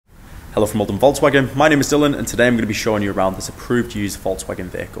Hello from Oldham Volkswagen, my name is Dylan and today I'm going to be showing you around this approved used Volkswagen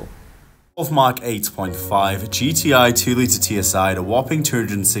vehicle. Mark 8.5 GTI 2.0 TSI at a whopping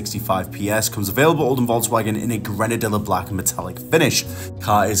 265 PS comes available at Oldham Volkswagen in a Grenadilla Black Metallic finish. The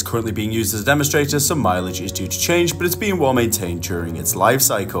car is currently being used as a demonstrator, so mileage is due to change, but it's being well maintained during its life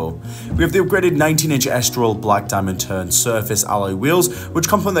cycle. We have the upgraded 19-inch Estoril black diamond turned surface alloy wheels, which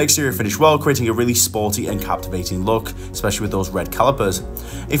complement the exterior finish well, creating a really sporty and captivating look, especially with those red calipers.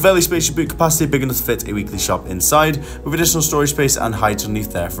 A fairly spacious boot capacity big enough to fit a weekly shop inside, with additional storage space and height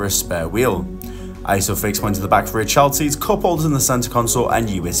underneath there for a spare wheel. ISOFIX points in the back for rear child seats, cup holders in the center console, and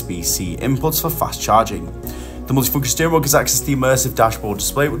USB-C inputs for fast charging. The multifunction steering wheel gives access to the immersive dashboard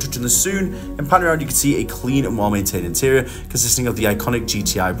display, we'll touch on this soon, and panning around you can see a clean and well-maintained interior consisting of the iconic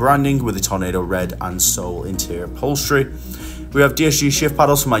GTI branding with the tornado red and soul interior upholstery. We have DSG shift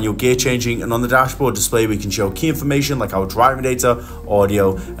paddles for manual gear changing, and on the dashboard display we can show key information like our driving data,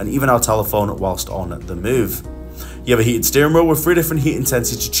 audio, and even our telephone whilst on the move. You have a heated steering wheel with 3 different heat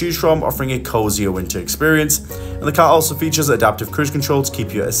intensities to choose from, offering a cozier winter experience. And the car also features adaptive cruise control to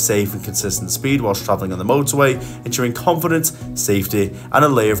keep you at a safe and consistent speed whilst travelling on the motorway, ensuring confidence, safety, and a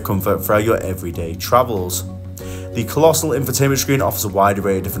layer of comfort for your everyday travels. The colossal infotainment screen offers a wide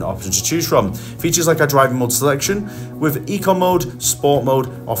array of different options to choose from. Features like our driving mode selection, with Eco mode, Sport mode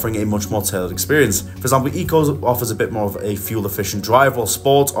offering a much more tailored experience. For example, Eco offers a bit more of a fuel efficient drive, while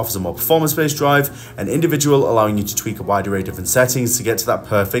Sport offers a more performance based drive, and Individual allowing you to tweak a wide array of different settings to get to that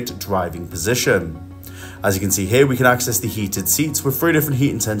perfect driving position. As you can see here, we can access the heated seats with 3 different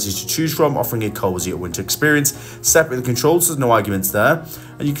heat intensities to choose from, offering a cozier winter experience. Separately controlled, so there's no arguments there,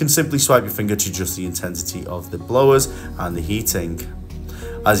 and you can simply swipe your finger to adjust the intensity of the blowers and the heating.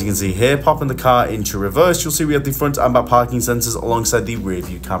 As you can see here, popping the car into reverse, you'll see we have the front and back parking sensors alongside the rear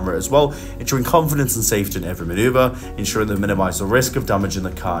view camera as well, ensuring confidence and safety in every manoeuvre, ensuring they minimise the risk of damaging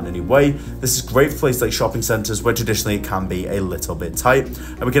the car in any way. This is great for places like shopping centres where traditionally it can be a little bit tight,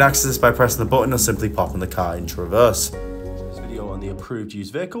 and we can access this by pressing the button or simply popping the car into reverse. On the approved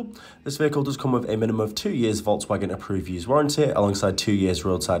used vehicle. This vehicle does come with a minimum of 2 years Volkswagen approved used warranty alongside 2 years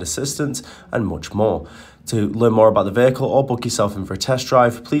roadside assistance and much more. To learn more about the vehicle or book yourself in for a test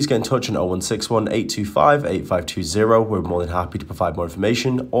drive, please get in touch on 0161 825 8520. We're more than happy to provide more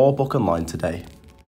information or book online today.